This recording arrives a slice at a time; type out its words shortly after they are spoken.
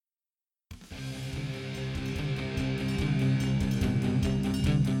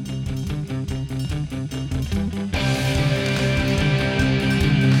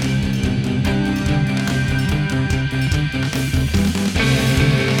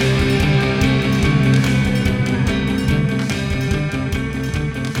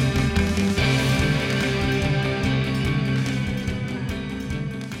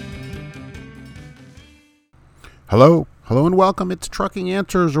Hello and welcome. It's Trucking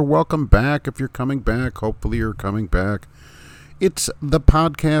Answers, or welcome back if you're coming back. Hopefully you're coming back. It's the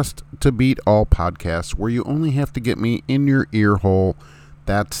podcast to beat all podcasts, where you only have to get me in your ear hole.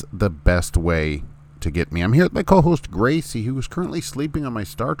 That's the best way to get me. I'm here with my co-host Gracie, who is currently sleeping on my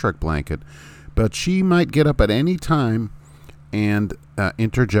Star Trek blanket, but she might get up at any time and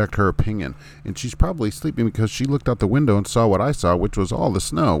interject her opinion. And she's probably sleeping because she looked out the window and saw what I saw, which was all the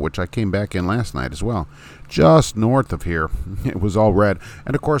snow, which I came back in last night as well. Just north of here, it was all red.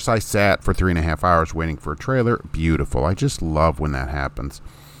 And of course, I sat for 3.5 hours waiting for a trailer. Beautiful. I just love when that happens.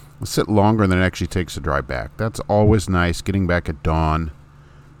 I sit longer than it actually takes to drive back. That's always nice. Getting back at dawn,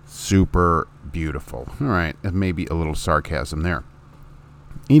 super beautiful. All right, and maybe a little sarcasm there.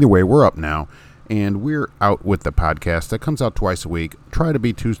 Either way, we're up now. And we're out with the podcast that comes out twice a week. Try to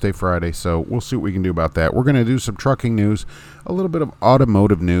be Tuesday, Friday, so we'll see what we can do about that. We're going to do some trucking news, a little bit of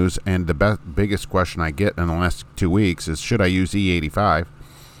automotive news, and the biggest question I get in the last 2 weeks is, should I use E85?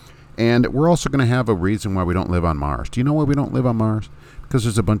 And we're also going to have a reason why we don't live on Mars. Do you know why we don't live on Mars? Because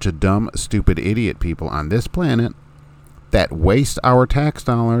there's a bunch of dumb, stupid, idiot people on this planet that waste our tax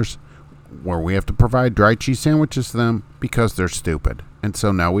dollars, where we have to provide dry cheese sandwiches to them because they're stupid. And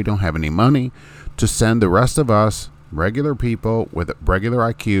so now we don't have any money to send the rest of us, regular people with regular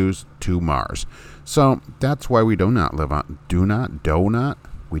IQs, to Mars. So that's why we do not live on, why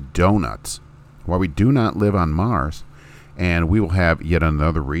we do not live on Mars. And we will have yet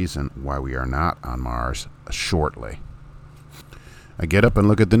another reason why we are not on Mars shortly. I get up and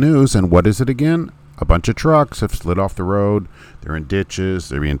look at the news, and what is it again? A bunch of trucks have slid off the road. They're in ditches.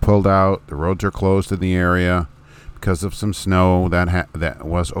 They're being pulled out. The roads are closed in the area because of some snow that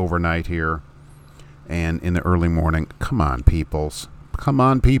was overnight here and in the early morning. Come on, peoples.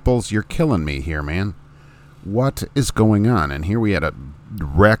 You're killing me here, man. What is going on? And here we had a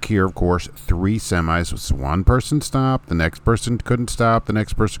wreck here, of course. 3 semis. One person stopped. The next person couldn't stop. The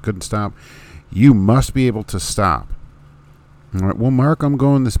next person couldn't stop. You must be able to stop. All right. Well, Mark, I'm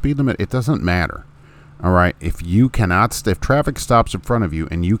going the speed limit. It doesn't matter. All right. If traffic stops in front of you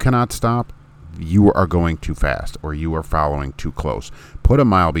and you cannot stop, you are going too fast, or you are following too close. Put a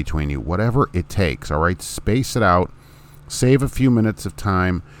mile between you, whatever it takes. All right, space it out, save a few minutes of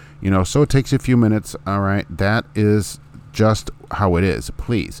time. So it takes a few minutes. All right, that is just how it is.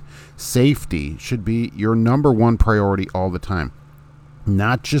 Please, safety should be your number one priority all the time.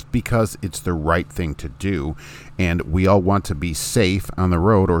 Not just because it's the right thing to do, and we all want to be safe on the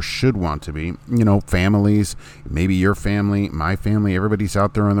road, or should want to be. Families, maybe your family, my family, everybody's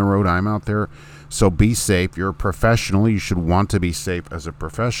out there on the road. I'm out there. So be safe. You're a professional. You should want to be safe as a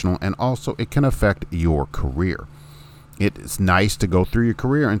professional, and also it can affect your career. It's nice to go through your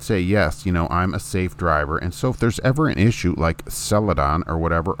career and say, yes, I'm a safe driver. And so if there's ever an issue like Celadon or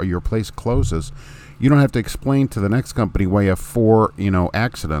whatever, or your place closes, you don't have to explain to the next company why you have 4,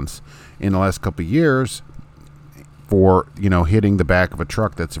 accidents in the last couple of years for, hitting the back of a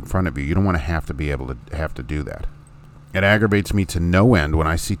truck that's in front of you. You don't want to have to do that. It aggravates me to no end when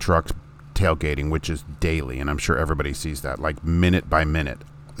I see trucks tailgating, which is daily, and I'm sure everybody sees that, like minute by minute.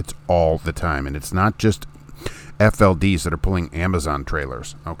 It's all the time, and it's not just FLDs that are pulling Amazon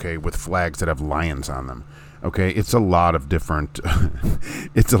trailers, okay, with flags that have lions on them. Okay, it's a lot of different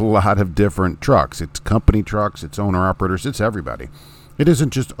trucks. It's company trucks, it's owner operators, it's everybody. It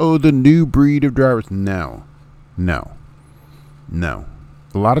isn't just, the new breed of drivers. No. A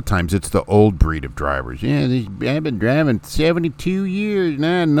lot of times it's the old breed of drivers. Yeah, I've been driving 72 years and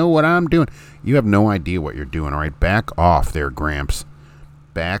I know what I'm doing. You have no idea what you're doing, all right? Back off there, Gramps.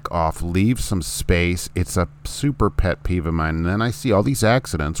 Back off. Leave some space. It's a super pet peeve of mine. And then I see all these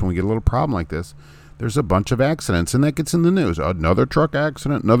accidents. When we get a little problem like this, there's a bunch of accidents, and that gets in the news. Another truck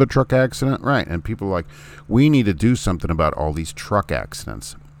accident, right? And people are like, we need to do something about all these truck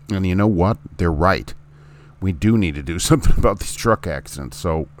accidents. And you know what? They're right. We do need to do something about these truck accidents.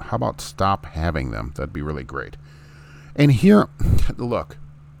 So how about stop having them? That'd be really great. And here, look,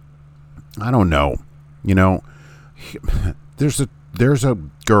 I don't know. There's a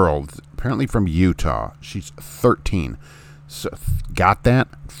girl, apparently from Utah. She's 13. So, got that?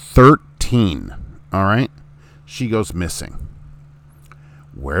 13. All right? She goes missing.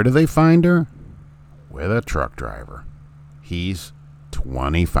 Where do they find her? With a truck driver. He's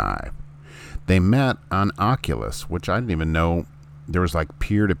 25. They met on Oculus, which I didn't even know there was like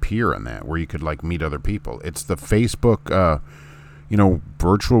peer-to-peer in that, where you could like meet other people. It's the Facebook,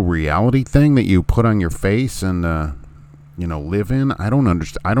 virtual reality thing that you put on your face and, live in. I don't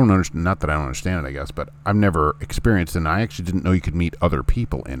understand. Not that I don't understand it, I guess, but I've never experienced it. And I actually didn't know you could meet other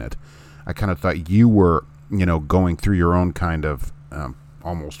people in it. I kind of thought you were, going through your own kind of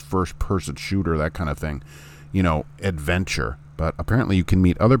almost first-person shooter, that kind of thing. adventure. But apparently you can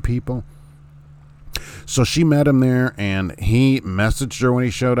meet other people. So she met him there, and he messaged her when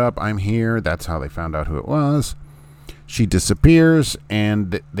he showed up, "I'm here." That's how they found out who it was. She disappears,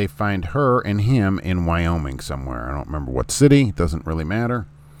 and they find her and him in Wyoming somewhere. I don't remember what city. Doesn't really matter.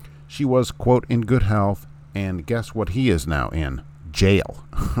 She was, quote, in good health, and guess what he is now in? Jail.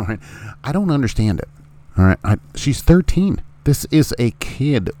 All right. I don't understand it. All right. She's 13. This is a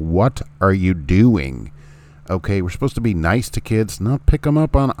kid. What are you doing? Okay, we're supposed to be nice to kids, not pick them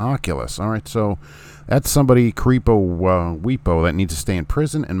up on Oculus. All right, so that's somebody, creepo, weepo, that needs to stay in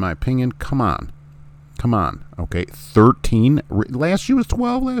prison, in my opinion. Come on. Okay, 13. Last year was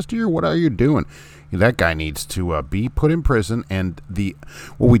 12 last year. What are you doing? That guy needs to be put in prison. And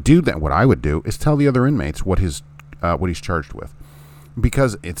what I would do is tell the other inmates what he's charged with,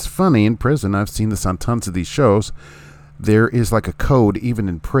 because it's funny in prison. I've seen this on tons of these shows. There is like a code even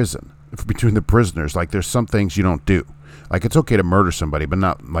in prison between the prisoners. Like there's some things you don't do. Like it's okay to murder somebody, but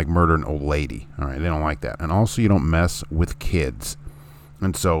not like murder an old lady. All right, they don't like that. And also you don't mess with kids.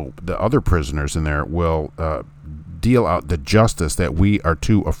 And so the other prisoners in there will deal out the justice that we are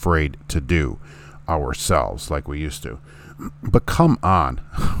too afraid to do ourselves like we used to. But come on,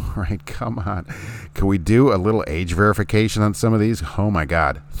 right? Come on. Can we do a little age verification on some of these? Oh my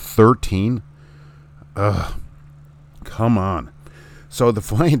God, 13? Ugh, come on. So the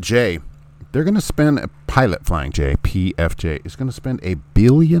Flying J, they're going to spend, a pilot Flying J, PFJ, is going to spend $1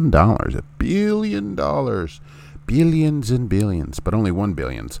 billion, $1 billion, billions and billions, but only $1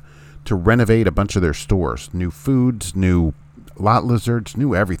 billion, to renovate a bunch of their stores. New foods, new lot lizards,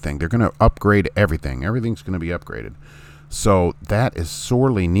 new everything. They're going to upgrade everything. Everything's going to be upgraded. So that is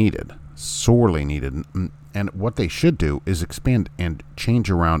sorely needed. And what they should do is expand and change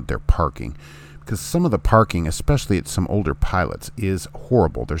around their parking, because some of the parking, especially at some older pilots, is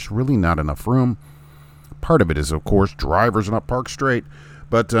horrible. There's really not enough room. Part of it is, of course, drivers are not parked straight,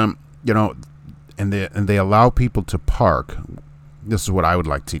 but and they allow people to park. This is what I would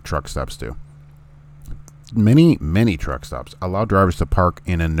like to see truck stops do. Many truck stops allow drivers to park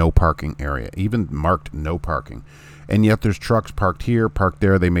in a no parking area, even marked no parking. And yet there's trucks parked here, parked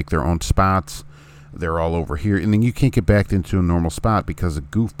there. They make their own spots. They're all over here. And then you can't get back into a normal spot because a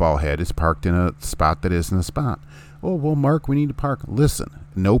goofball head is parked in a spot that isn't a spot. Oh, well, Mark, we need to park. Listen,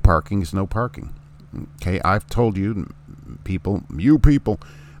 no parking is no parking. Okay, I've told you people,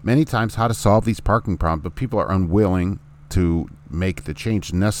 many times how to solve these parking problems, but people are unwilling to make the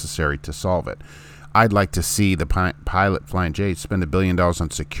change necessary to solve it. I'd like to see the pilot Flying J spend $1 billion on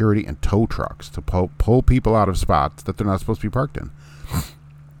security and tow trucks to pull people out of spots that they're not supposed to be parked in.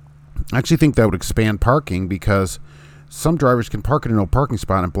 I actually think that would expand parking, because some drivers can park in a no parking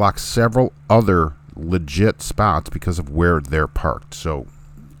spot and block several other legit spots because of where they're parked. So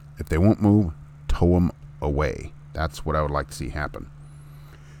if they won't move, tow them away. That's what I would like to see happen.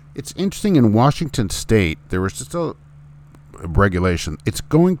 It's interesting, in Washington State, there was just a regulation. It's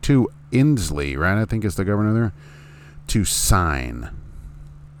going to Inslee, right? I think is the governor there, to sign.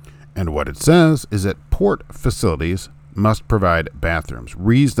 And what it says is that port facilities must provide bathrooms.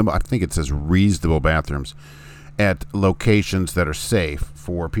 I think it says reasonable bathrooms at locations that are safe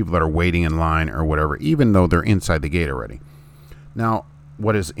for people that are waiting in line or whatever, even though they're inside the gate already. Now,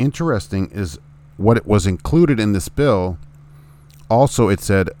 what is interesting is what it was included in this bill. Also, it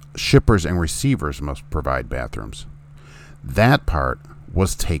said shippers and receivers must provide bathrooms. That part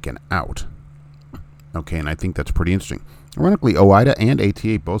was taken out. Okay, and I think that's pretty interesting. Ironically, OOIDA and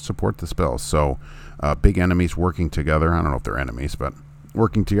ATA both support this bill. So, big enemies working together. I don't know if they're enemies, but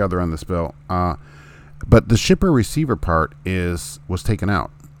working together on this bill. But the shipper-receiver part was taken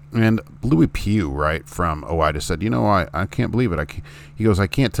out. And Louis Pugh, right, from OOIDA said, I can't believe it. He goes, I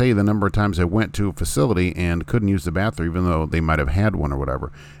can't tell you the number of times I went to a facility and couldn't use the bathroom, even though they might have had one or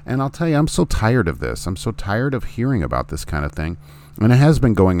whatever. And I'll tell you, I'm so tired of this. I'm so tired of hearing about this kind of thing. And it has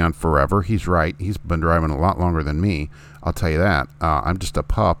been going on forever. He's right. He's been driving a lot longer than me. I'll tell you that. I'm just a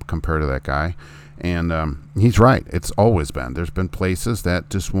pup compared to that guy. And he's right. It's always been. There's been places that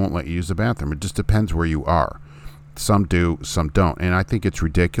just won't let you use the bathroom. It just depends where you are. Some do, some don't. And I think it's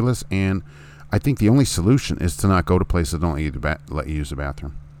ridiculous. And I think the only solution is to not go to places that don't let you use the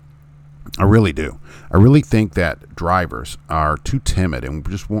bathroom. I really do. I really think that drivers are too timid and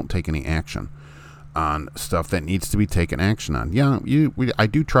just won't take any action on stuff that needs to be taken action on. Yeah, I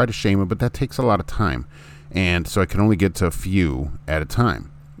do try to shame them, but that takes a lot of time. And so I can only get to a few at a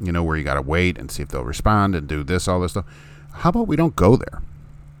time, where you got to wait and see if they'll respond and do this, all this stuff. How about we don't go there?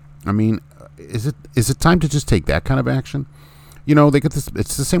 I mean, is it time to just take that kind of action? They get this.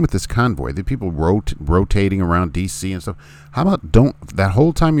 It's the same with this convoy. The people rotating around D.C. and stuff. How about that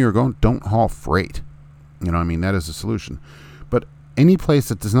whole time you were going, don't haul freight? I mean, that is a solution. But any place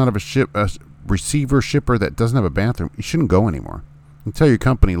that does not have a receiver shipper that doesn't have a bathroom, you shouldn't go anymore. You tell your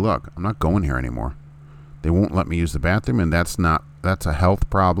company, look, I'm not going here anymore. They won't let me use the bathroom, and that's a health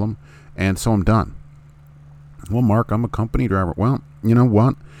problem, and so I'm done. Well, Mark, I'm a company driver. Well, you know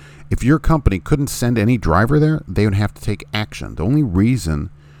what? If your company couldn't send any driver there, they would have to take action. The only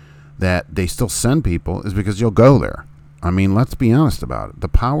reason that they still send people is because you'll go there. I mean, let's be honest about it. The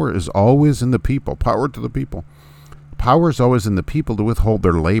power is always in the people. Power to the people. Power is always in the people to withhold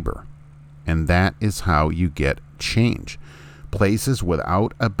their labor. And that is how you get change. Places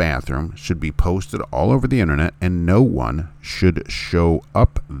without a bathroom should be posted all over the internet, and no one should show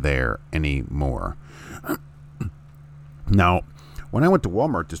up there anymore. Now, when I went to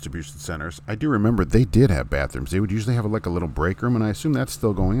Walmart distribution centers, I do remember they did have bathrooms. They would usually have like a little break room, and I assume that's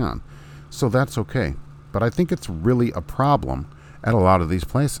still going on. So that's okay. But I think it's really a problem at a lot of these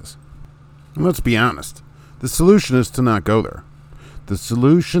places. And let's be honest. The solution is to not go there. The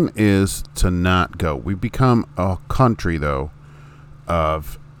solution is to not go. We've become a country, though,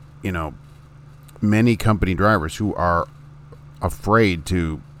 of, many company drivers who are afraid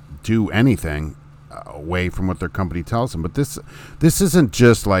to do anything away from what their company tells them. But this isn't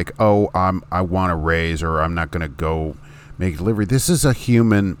just like, I want a raise, or I'm not going to go make delivery. This is a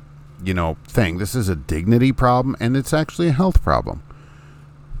human, thing. This is a dignity problem, and it's actually a health problem.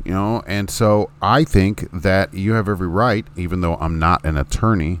 And so I think that you have every right, even though I'm not an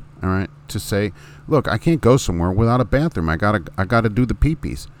attorney, all right, to say, look, I can't go somewhere without a bathroom. I gotta do the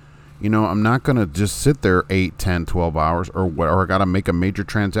pee-pees. I'm not going to just sit there 8, 10, 12 hours or I got to make a major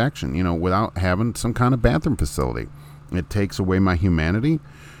transaction, without having some kind of bathroom facility. It takes away my humanity,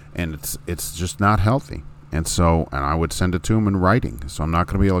 and it's just not healthy. And I would send it to them in writing. So I'm not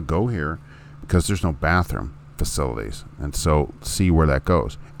going to be able to go here because there's no bathroom facilities. And so see where that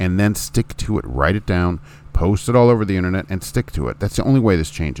goes. And then stick to it. Write it down. Post it all over the internet and stick to it. That's the only way this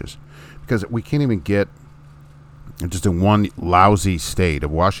changes. Because we can't even get, just in one lousy state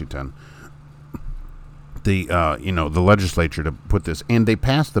of Washington, the legislature to put this. And they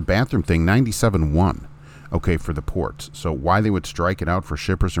passed the bathroom thing 97-1. Okay, for the ports. So why they would strike it out for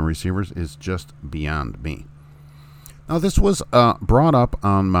shippers and receivers is just beyond me. Now, this was brought up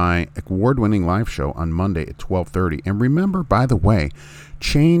on my award-winning live show on Monday at 12:30. And remember, by the way,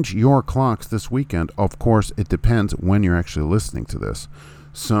 change your clocks this weekend. Of course, it depends when you're actually listening to this.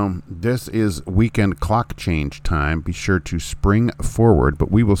 So this is weekend clock change time. Be sure to spring forward, but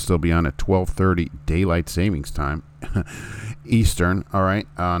we will still be on at 12:30 daylight savings time Eastern, all right,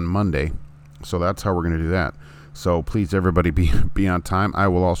 on Monday. So that's how we're going to do that. So please, everybody, be on time. I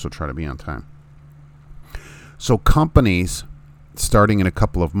will also try to be on time. So companies, starting in a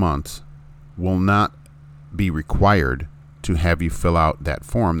couple of months, will not be required to have you fill out that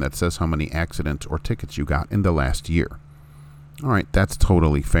form that says how many accidents or tickets you got in the last year. All right, that's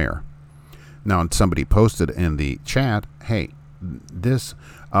totally fair. Now, somebody posted in the chat, hey, the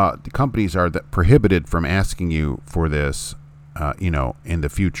companies are prohibited from asking you for this. In the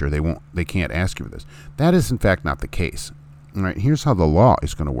future, they can't ask you for this. That is in fact not the case. All right, here's how the law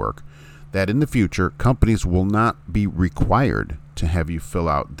is going to work. That in the future, companies will not be required to have you fill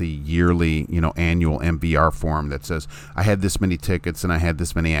out the yearly, annual MVR form that says, I had this many tickets and I had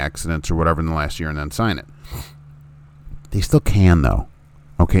this many accidents or whatever in the last year, and then sign it. They still can, though.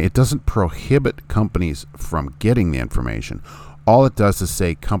 Okay, it doesn't prohibit companies from getting the information. All it does is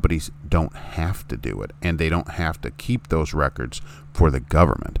say companies don't have to do it, and they don't have to keep those records for the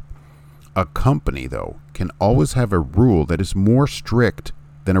government. A company, though, can always have a rule that is more strict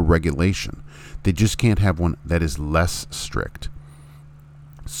than a regulation. They just can't have one that is less strict.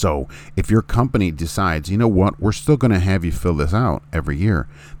 So if your company decides, you know what, we're still going to have you fill this out every year,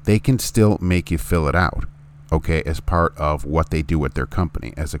 they can still make you fill it out. Okay, as part of what they do with their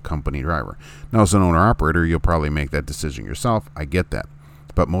company as a company driver. Now, as an owner-operator, you'll probably make that decision yourself. I get that.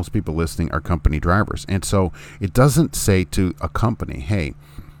 But most people listening are company drivers. And so it doesn't say to a company, hey,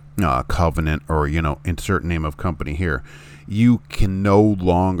 Covenant or, insert name of company here, you can no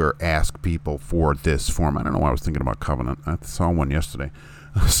longer ask people for this form. I don't know why I was thinking about Covenant. I saw one yesterday.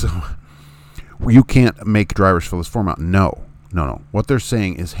 So you can't make drivers fill this form out. No. What they're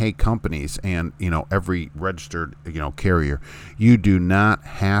saying is, hey, companies and, every registered, carrier, you do not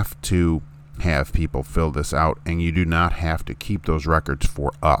have to have people fill this out, and you do not have to keep those records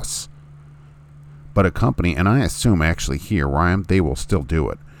for us. But a company, and I assume actually here where I am, they will still do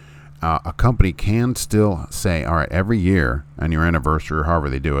it. A company can still say, all right, every year on your anniversary or however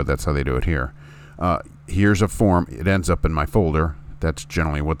they do it, that's how they do it here. Here's a form. It ends up in my folder. That's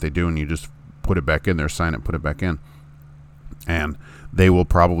generally what they do, and you just put it back in there, sign it, put it back in. And they will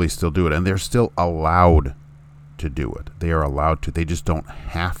probably still do it. And they're still allowed to do it. They are allowed to. They just don't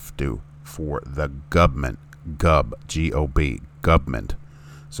have to for the government. G-O-B, government.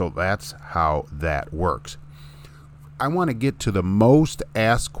 So that's how that works. I want to get to the most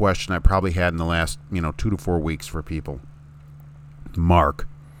asked question I probably had in the last 2 to 4 weeks for people. Mark,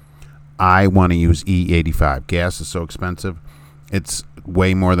 I want to use E85. Gas is so expensive. It's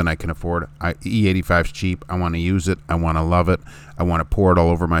way more than I can afford. E85 is cheap. I want to use it. I want to love it. I want to pour it all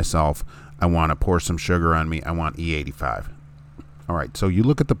over myself. I want to pour some sugar on me. I want E85. All right, so you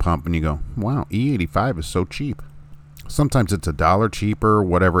look at the pump and you go, wow, E85 is so cheap. Sometimes it's $1 cheaper,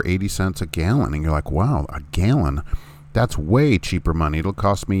 whatever, 80 cents a gallon. And you're like, wow, a gallon? That's way cheaper money. It'll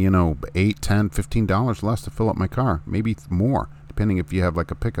cost me, $8, $10, $15 less to fill up my car. Maybe more, depending if you have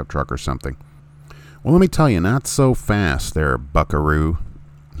like a pickup truck or something. Well, let me tell you, not so fast there, buckaroo.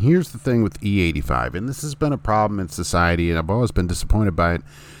 Here's the thing with E85, and this has been a problem in society, and I've always been disappointed by it.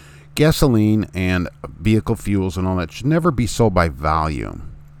 Gasoline and vehicle fuels and all that should never be sold by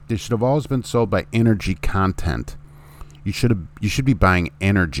volume. They should have always been sold by energy content. You should be buying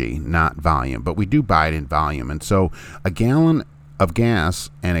energy, not volume, but we do buy it in volume. And so a gallon of gas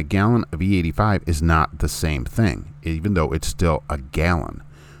and a gallon of E85 is not the same thing, even though it's still a gallon.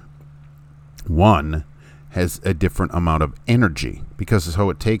 One has a different amount of energy because so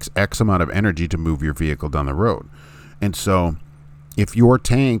it takes X amount of energy to move your vehicle down the road. And so if your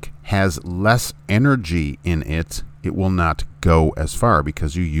tank has less energy in it, it will not go as far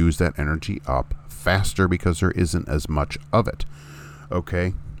because you use that energy up faster because there isn't as much of it.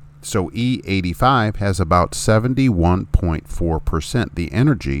 Okay, so E85 has about 71.4% the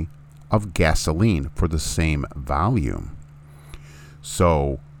energy of gasoline for the same volume.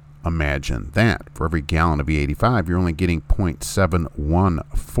 So imagine that. For every gallon of E85, you're only getting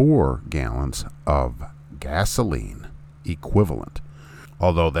 0.714 gallons of gasoline equivalent.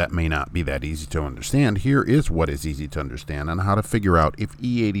 Although that may not be that easy to understand, here is what is easy to understand on how to figure out if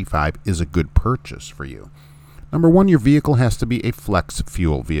E85 is a good purchase for you. Number one, your vehicle has to be a flex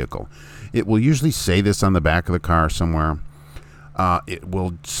fuel vehicle. It will usually say this on the back of the car somewhere. It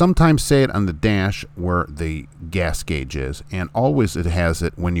will sometimes say it on the dash where the gas gauge is, and always it has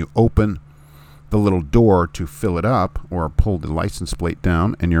it when you open the little door to fill it up or pull the license plate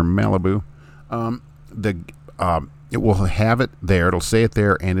down in your Malibu. It will have it there. It'll say it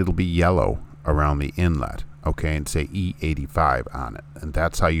there, and it'll be yellow around the inlet, okay, and say E85 on it. And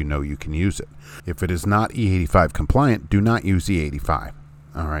that's how you know you can use it. If it is not E85 compliant, do not use E85.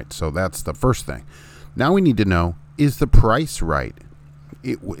 All right, so that's the first thing. Now we need to know, is the price right?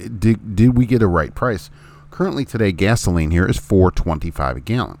 Did we get a right price? Currently today, gasoline here is $4.25 a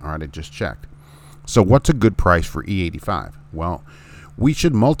gallon. All right, I just checked. So what's a good price for E85? Well, we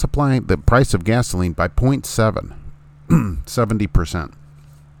should multiply the price of gasoline by 0.7. 70%.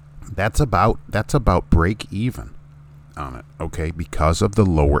 That's about break even on it, okay, because of the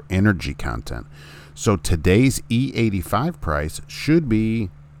lower energy content. So today's E85 price should be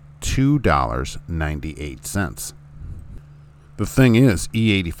 $2.98. The thing is,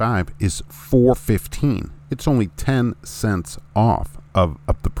 E85 is $4.15. It's only 10 cents off of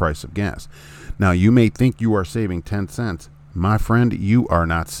the price of gas. Now, you may think you are saving 10 cents. My friend, you are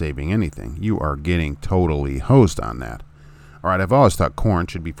not saving anything. You are getting totally hosed on that. All right, I've always thought corn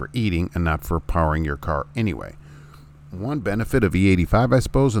should be for eating and not for powering your car anyway. One benefit of E85, I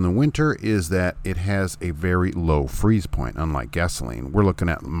suppose, in the winter is that it has a very low freeze point, unlike gasoline. We're looking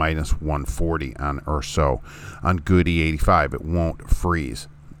at minus 140 on or so. On good E85, it won't freeze.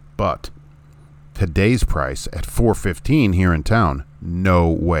 But today's price at $4.15 here in town, no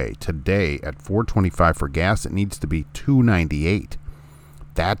way. Today at $4.25 for gas, it needs to be $2.98.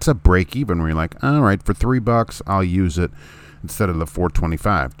 That's a break even where you're like, all right, for $3, I'll use it instead of the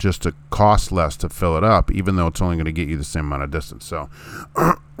 $4.25, just to cost less to fill it up, even though it's only going to get you the same amount of distance. So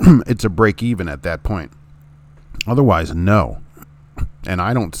it's a break even at that point. Otherwise, no. And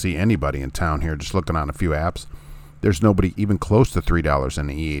I don't see anybody in town here, just looking on a few apps. There's nobody even close to $3 in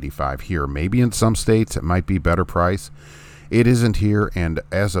the E85 here. Maybe in some states it might be better price. It isn't here, and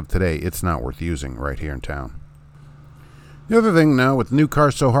as of today, it's not worth using right here in town. The other thing now with new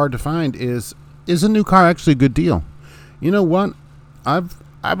cars so hard to find is a new car actually a good deal? You know what? I've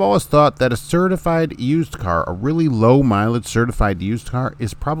always thought that a certified used car, a really low mileage certified used car,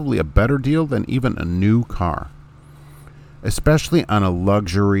 is probably a better deal than even a new car, especially on a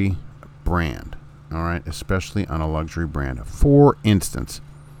luxury brand. All right, especially on a luxury brand. For instance,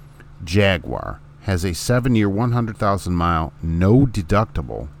 Jaguar has a 7-year, 100,000-mile, no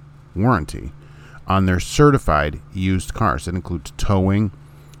deductible warranty on their certified used cars. It includes towing,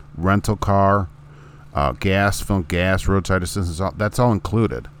 rental car, gas, fill gas, roadside assistance, that's all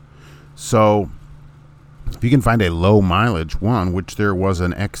included. So if you can find a low mileage one, which there was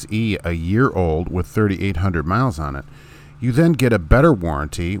an XE a year old with 3,800 miles on it, you then get a better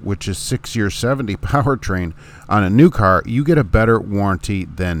warranty, which is 6 years, 70 powertrain. On a new car, you get a better warranty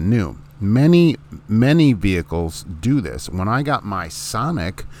than new. Many vehicles do this. When I got my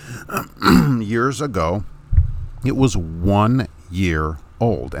Sonic years ago, it was 1 year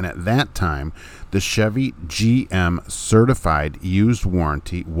old. And at that time, the Chevy GM certified used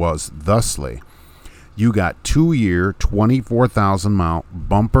warranty was thusly: you got 2-year, 24,000 mile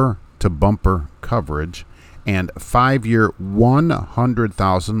bumper to bumper coverage and 5-year,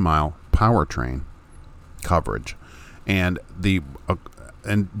 100,000 mile powertrain coverage. And the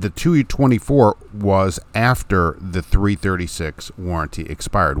 224 was after the 336 warranty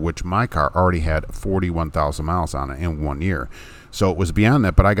expired, which my car already had 41,000 miles on it in 1 year. So it was beyond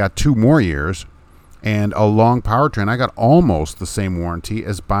that, but I got 2 more years and a long powertrain. I got almost the same warranty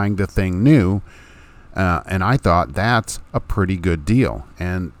as buying the thing new, and I thought that's a pretty good deal.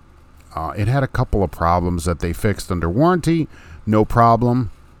 And it had a couple of problems that they fixed under warranty. No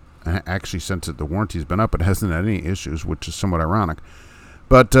problem. Actually, since the warranty's been up, it hasn't had any issues, which is somewhat ironic.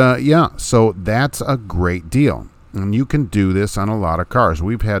 But yeah, so that's a great deal. And you can do this on a lot of cars.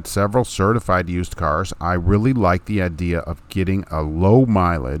 We've had several certified used cars. I really like the idea of getting a low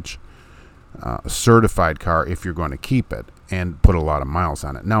mileage certified car if you're going to keep it and put a lot of miles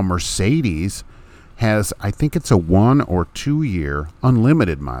on it. Now, Mercedes has, I think it's a 1 or 2 year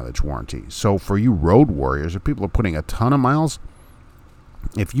unlimited mileage warranty. So for you road warriors, if people are putting a ton of miles,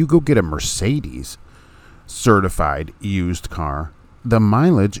 if you go get a Mercedes certified used car, the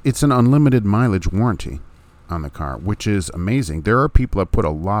mileage, it's an unlimited mileage warranty on the car, which is amazing. There are people that put a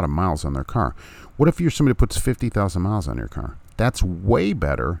lot of miles on their car. What if you're somebody who puts 50,000 miles on your car? That's way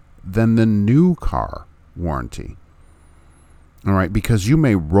better than the new car warranty. All right, because you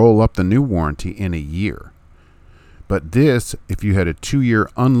may roll up the new warranty in a year. But this, if you had a 2-year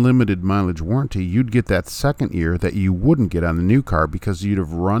unlimited mileage warranty, you'd get that second year that you wouldn't get on the new car because you'd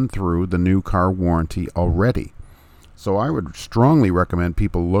have run through the new car warranty already. So I would strongly recommend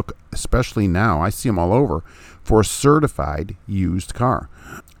people look, especially now, I see them all over, for a certified used car.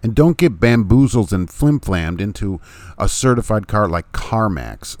 And don't get bamboozled and flim-flammed into a certified car like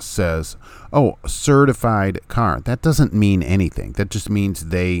CarMax says, oh, certified car. That doesn't mean anything. That just means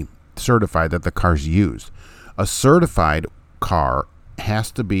they certify that the car's used. A certified car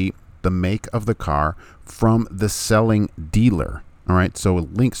has to be the make of the car from the selling dealer. All right, so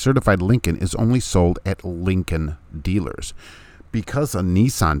certified Lincoln is only sold at Lincoln dealers. Because a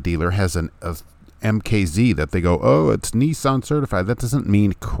Nissan dealer has a MKZ that they go, oh, it's Nissan certified, that doesn't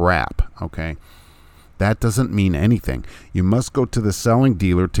mean crap, okay? That doesn't mean anything. You must go to the selling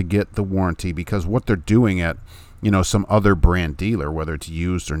dealer to get the warranty, because what they're doing at, some other brand dealer, whether it's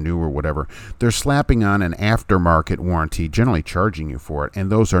used or new or whatever, they're slapping on an aftermarket warranty, generally charging you for it,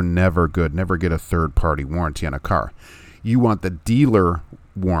 and those are never good. Never get a third-party warranty on a car. You want the dealer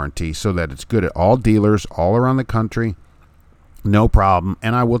warranty so that it's good at all dealers all around the country. No problem.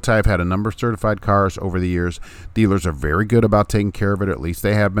 And I will tell you, I've had a number of certified cars over the years. Dealers are very good about taking care of it. At least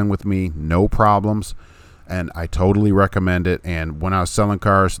they have been with me. No problems. And I totally recommend it. And when I was selling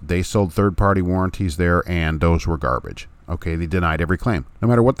cars, they sold third-party warranties there, and those were garbage. Okay, they denied every claim. No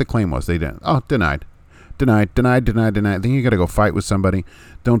matter what the claim was, they didn't. Oh, denied. Then you got to go fight with somebody.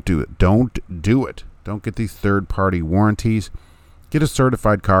 Don't do it. Don't do it. Don't get these third-party warranties. Get a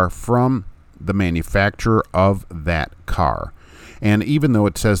certified car from the manufacturer of that car. And even though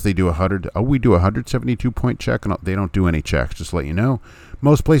it says they do we do a 172-point check, and they don't do any checks, just to let you know.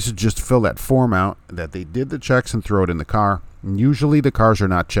 Most places just fill that form out that they did the checks and throw it in the car. And usually the cars are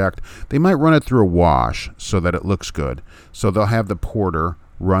not checked. They might run it through a wash so that it looks good. So they'll have the porter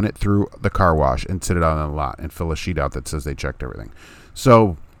run it through the car wash and sit it out on the lot and fill a sheet out that says they checked everything.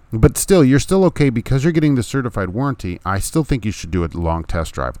 So, but still, you're still okay because you're getting the certified warranty. I still think you should do a long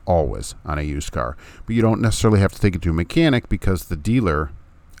test drive always on a used car. But you don't necessarily have to take it to a mechanic because the dealer,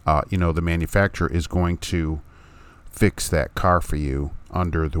 the manufacturer is going to fix that car for you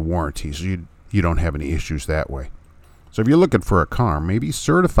under the warranty. So you don't have any issues that way. So if you're looking for a car, maybe a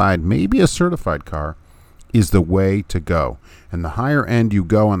certified car is the way to go. And the higher end you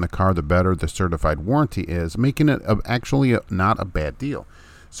go on the car, the better the certified warranty is, making it actually not a bad deal.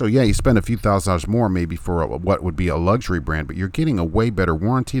 So yeah, you spend a few $1,000s more maybe for what would be a luxury brand, but you're getting a way better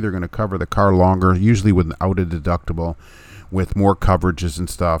warranty. They're going to cover the car longer, usually without a deductible, with more coverages and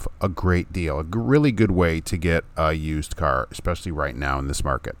stuff. A great deal. A really good way to get a used car, especially right now in this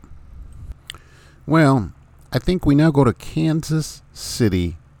market. Well, I think we now go to Kansas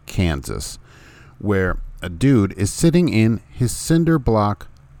City, Kansas, where a dude is sitting in his cinder block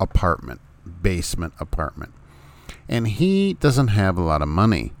basement apartment. And he doesn't have a lot of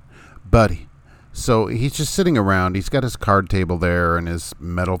money. So he's just sitting around. He's got his card table there and his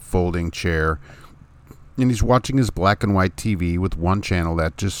metal folding chair. And he's watching his black and white TV with one channel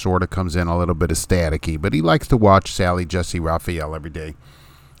that just sort of comes in a little bit of staticky. But he likes to watch Sally Jesse Raphael every day.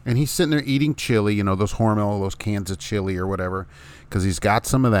 And he's sitting there eating chili, those Hormel, those cans of chili or whatever, because he's got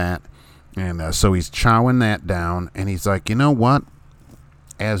some of that. And so he's chowing that down. And he's like, you know what?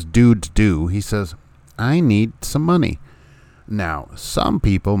 As dudes do, he says, I need some money. Now, some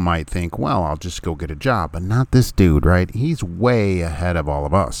people might think, well, I'll just go get a job, but not this dude, right? He's way ahead of all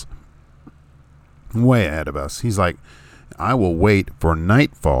of us. Way ahead of us. He's like, I will wait for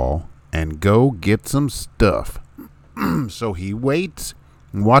nightfall and go get some stuff. So he waits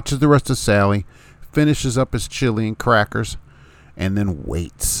and watches the rest of Sally, finishes up his chili and crackers, and then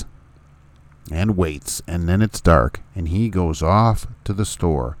waits. And waits, and then it's dark, and he goes off to the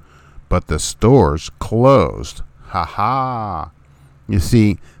store. But the store's closed. Ha ha. You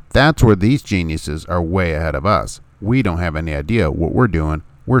see, that's where these geniuses are way ahead of us. We don't have any idea what we're doing.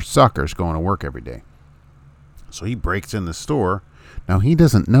 We're suckers going to work every day. So he breaks in the store. Now, he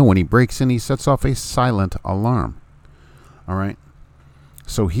doesn't know when he breaks in, he sets off a silent alarm. All right.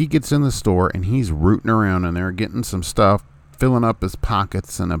 So he gets in the store and he's rooting around in there, getting some stuff, filling up his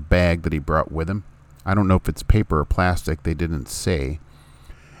pockets in a bag that he brought with him. I don't know if it's paper or plastic. They didn't say.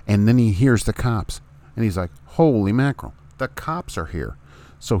 And then he hears the cops. And he's like, holy mackerel, the cops are here.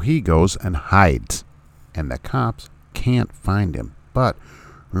 So he goes and hides. And the cops can't find him. But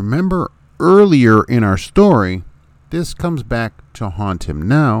remember earlier in our story, this comes back to haunt him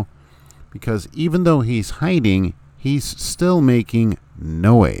now. Because even though he's hiding, he's still making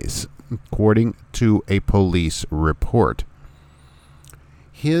noise, according to a police report.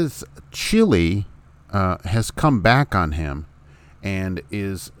 His chili has come back on him and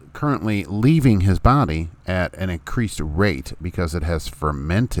is currently leaving his body at an increased rate because it has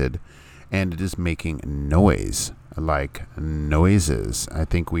fermented and it is making noise, like noises. I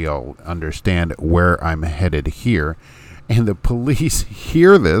think we all understand where I'm headed here. And the police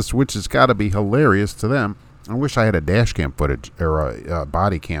hear this, which has got to be hilarious to them. I wish I had a dash cam footage or a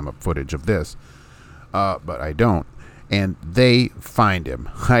body cam footage of this, but I don't. And they find him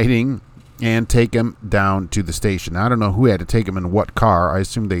hiding and take him down to the station. I don't know who had to take him in what car. I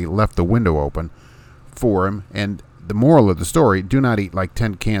assume they left the window open for him. And the moral of the story, do not eat like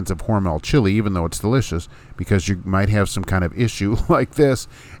 10 cans of Hormel chili, even though it's delicious, because you might have some kind of issue like this.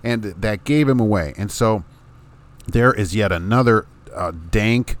 And that gave him away. And so there is yet another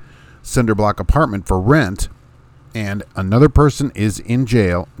dank cinder block apartment for rent. And another person is in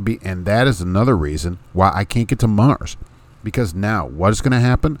jail. And that is another reason why I can't get to Mars. Because now, what is going to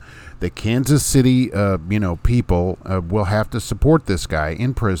happen? The Kansas City, people will have to support this guy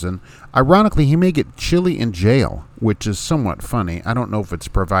in prison. Ironically, he may get chili in jail, which is somewhat funny. I don't know if it's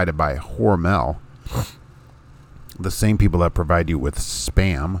provided by Hormel, the same people that provide you with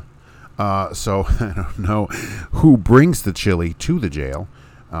Spam. So I don't know who brings the chili to the jail.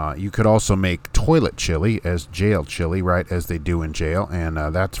 You could also make toilet chili as jail chili, right, as they do in jail. And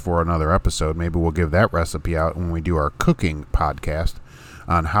that's for another episode. Maybe we'll give that recipe out when we do our cooking podcast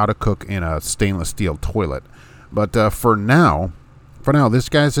on how to cook in a stainless steel toilet. But for now, this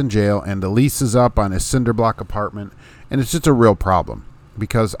guy's in jail and the lease is up on his cinder block apartment. And it's just a real problem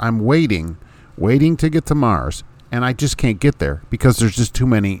because I'm waiting to get to Mars. And I just can't get there because there's just too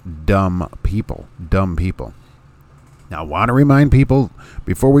many dumb people. Now, I want to remind people,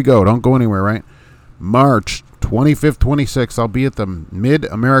 before we go, don't go anywhere, right? March 25th, 26th, I'll be at the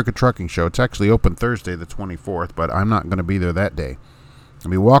Mid-America Trucking Show. It's actually open Thursday, the 24th, but I'm not going to be there that day.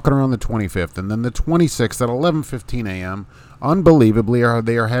 I'll be walking around the 25th, and then the 26th at 11:15 a.m., unbelievably,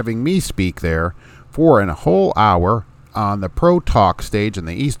 they are having me speak there for a whole hour on the Pro Talk stage in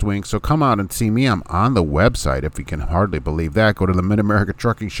the East Wing. So come out and see me. I'm on the website, if you can hardly believe that. Go to the Mid-America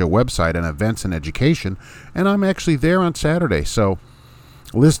Trucking Show website and events and education, and I'm actually there on Saturday. So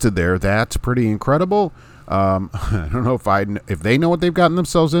listed there. That's pretty incredible. I don't know if they know what they've gotten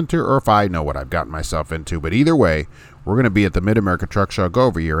themselves into or if I know what I've gotten myself into. But either way, we're going to be at the Mid-America Truck Show. Go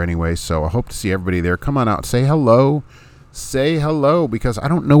over here anyway. So I hope to see everybody there. Come on out. Say hello. Say hello, because I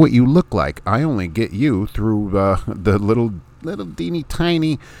don't know what you look like. I only get you through the little teeny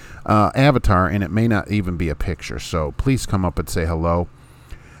tiny avatar, and it may not even be a picture. So please come up and say hello,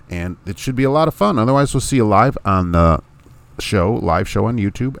 and it should be a lot of fun. Otherwise, we'll see you live on the live show on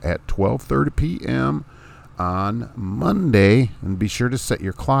YouTube at 12:30 p.m. on Monday, and be sure to set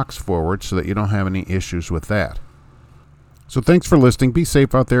your clocks forward so that you don't have any issues with that. So thanks for listening. Be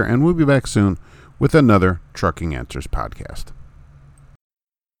safe out there, and we'll be back soon with another Trucking Answers podcast.